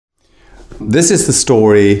This is the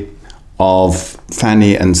story of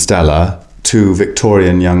Fanny and Stella, two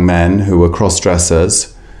Victorian young men who were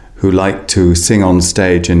cross-dressers, who liked to sing on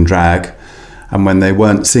stage in drag, and when they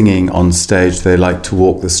weren't singing on stage, they liked to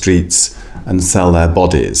walk the streets and sell their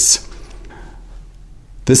bodies.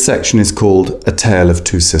 This section is called A Tale of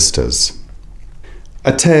Two Sisters.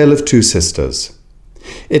 A Tale of Two Sisters.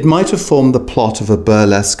 It might have formed the plot of a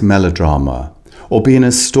burlesque melodrama, or been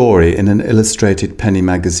a story in an illustrated penny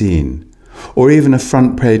magazine, or even a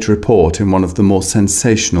front-page report in one of the more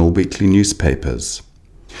sensational weekly newspapers.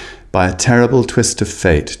 By a terrible twist of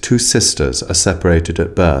fate, two sisters are separated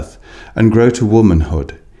at birth and grow to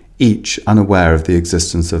womanhood, each unaware of the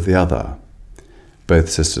existence of the other. Both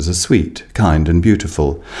sisters are sweet, kind and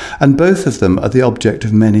beautiful, and both of them are the object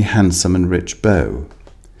of many handsome and rich beaux.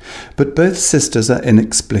 But both sisters are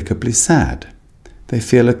inexplicably sad. They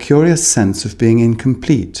feel a curious sense of being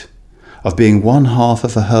incomplete, of being one half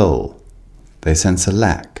of a whole. They sense a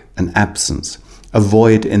lack, an absence, a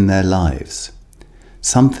void in their lives.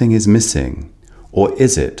 Something is missing, or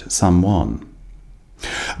is it someone?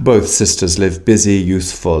 Both sisters live busy,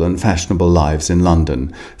 youthful and fashionable lives in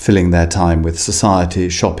London, filling their time with society,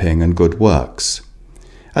 shopping and good works.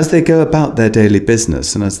 As they go about their daily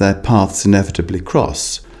business and as their paths inevitably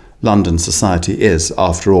cross, London society is,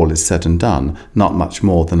 after all is said and done, not much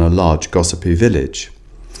more than a large gossipy village.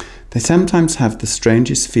 They sometimes have the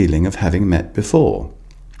strangest feeling of having met before.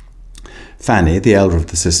 Fanny, the elder of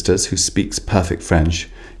the sisters, who speaks perfect French,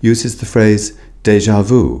 uses the phrase déjà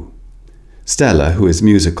vu. Stella, who is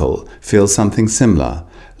musical, feels something similar,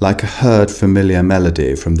 like a heard familiar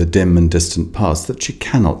melody from the dim and distant past that she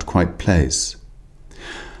cannot quite place.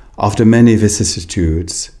 After many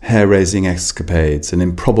vicissitudes, hair-raising escapades and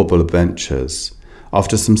improbable adventures,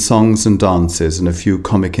 after some songs and dances and a few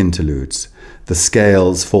comic interludes, the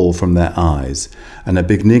scales fall from their eyes, and a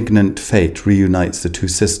benignant fate reunites the two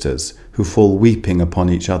sisters, who fall weeping upon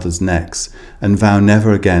each other's necks and vow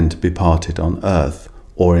never again to be parted on earth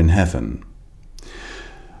or in heaven.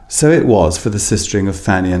 So it was for the sistering of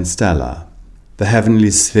Fanny and Stella. The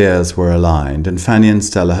heavenly spheres were aligned, and Fanny and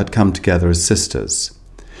Stella had come together as sisters.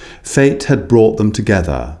 Fate had brought them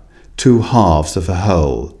together, two halves of a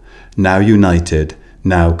whole, now united,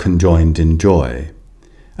 now conjoined in joy.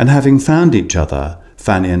 And having found each other,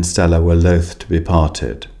 Fanny and Stella were loath to be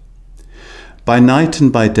parted. By night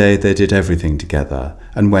and by day they did everything together,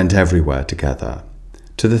 and went everywhere together.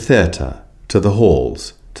 To the theatre, to the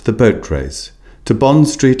halls, to the boat race, to Bond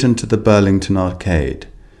Street and to the Burlington Arcade,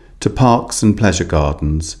 to parks and pleasure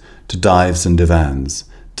gardens, to dives and divans,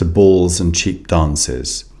 to balls and cheap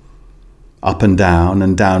dances. Up and down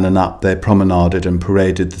and up they promenaded and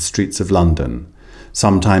paraded the streets of London,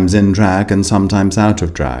 sometimes in drag and sometimes out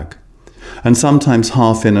of drag, and sometimes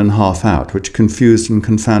half in and half out, which confused and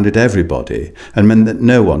confounded everybody and meant that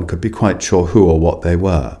no one could be quite sure who or what they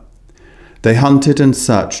were. They hunted and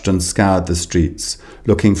searched and scoured the streets,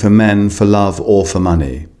 looking for men, for love or for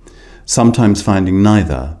money, sometimes finding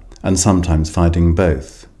neither and sometimes finding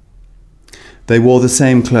both. They wore the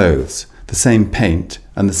same clothes, the same paint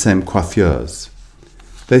and the same coiffures.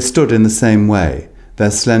 They stood in the same way, their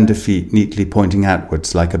slender feet neatly pointing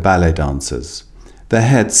outwards like a ballet dancer's, their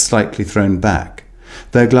heads slightly thrown back,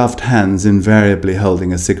 their gloved hands invariably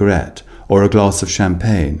holding a cigarette or a glass of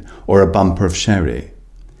champagne or a bumper of sherry.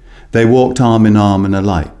 They walked arm in arm and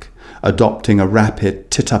alike, adopting a rapid,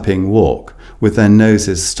 tit-upping walk with their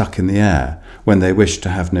noses stuck in the air when they wished to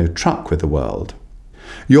have no truck with the world.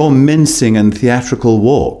 "Your mincing and theatrical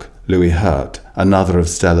walk," Louis Hurt, another of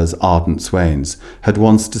Stella's ardent swains, had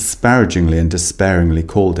once disparagingly and despairingly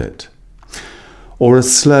called it. Or a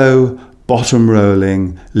slow,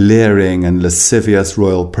 bottom-rolling, leering and lascivious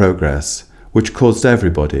royal progress, which caused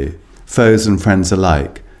everybody, foes and friends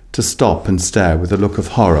alike, to stop and stare with a look of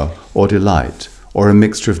horror or delight, or a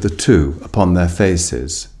mixture of the two, upon their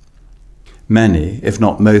faces. Many, if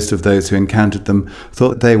not most of those who encountered them,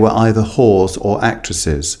 thought they were either whores or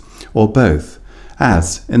actresses, or both,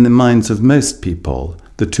 as, in the minds of most people,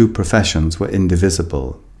 the two professions were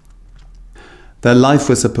indivisible. Their life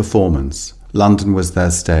was a performance. London was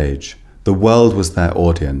their stage. The world was their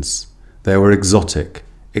audience. They were exotic,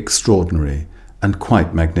 extraordinary, and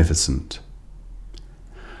quite magnificent.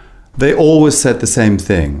 They always said the same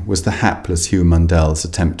thing, was the hapless Hugh Mundell's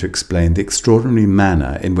attempt to explain the extraordinary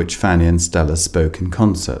manner in which Fanny and Stella spoke in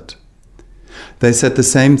concert. They said the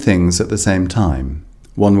same things at the same time.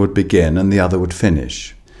 One would begin and the other would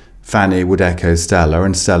finish. Fanny would echo Stella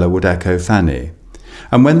and Stella would echo Fanny.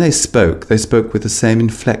 And when they spoke with the same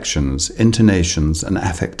inflections, intonations and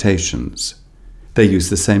affectations. They used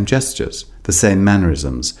the same gestures, the same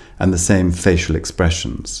mannerisms and the same facial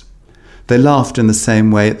expressions. They laughed in the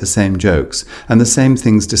same way at the same jokes, and the same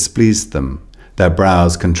things displeased them, their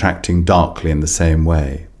brows contracting darkly in the same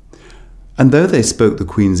way. And though they spoke the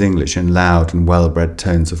Queen's English in loud and well-bred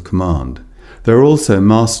tones of command, they were also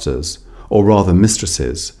masters, or rather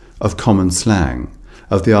mistresses, of common slang,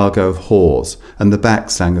 of the argot of whores and the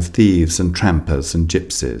backslang of thieves and trampers and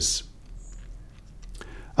gypsies.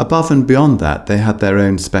 Above and beyond that, they had their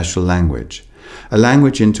own special language, a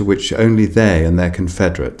language into which only they and their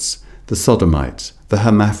confederates, the sodomites, the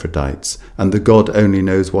hermaphrodites, and the God only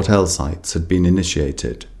knows what else-ites had been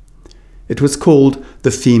initiated. It was called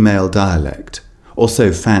the female dialect, or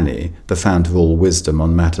so Fanny, the fount of all wisdom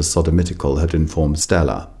on matters sodomitical, had informed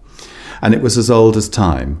Stella, and it was as old as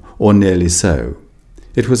time, or nearly so.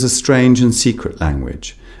 It was a strange and secret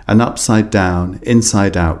language, an upside-down,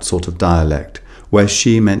 inside-out sort of dialect, where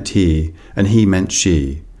she meant he and he meant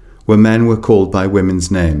she, where men were called by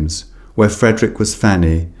women's names, where Frederick was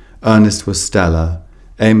Fanny, Ernest was Stella,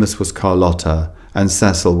 Amos was Carlotta, and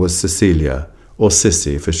Cecil was Cecilia, or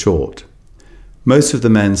Sissy for short. Most of the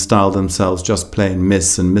men styled themselves just plain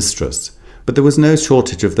Miss and Mistress, but there was no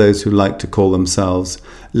shortage of those who liked to call themselves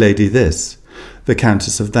Lady This, the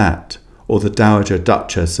Countess of That, or the Dowager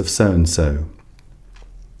Duchess of so-and-so.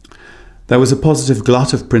 There was a positive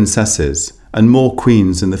glut of princesses, and more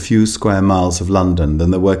queens in the few square miles of London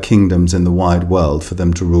than there were kingdoms in the wide world for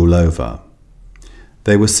them to rule over.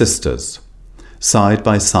 They were sisters, side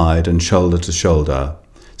by side and shoulder to shoulder,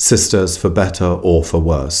 sisters for better or for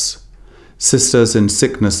worse, sisters in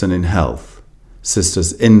sickness and in health,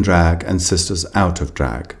 sisters in drag and sisters out of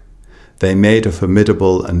drag. They made a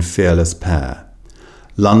formidable and fearless pair.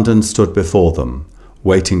 London stood before them,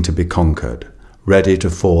 waiting to be conquered, ready to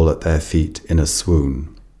fall at their feet in a swoon.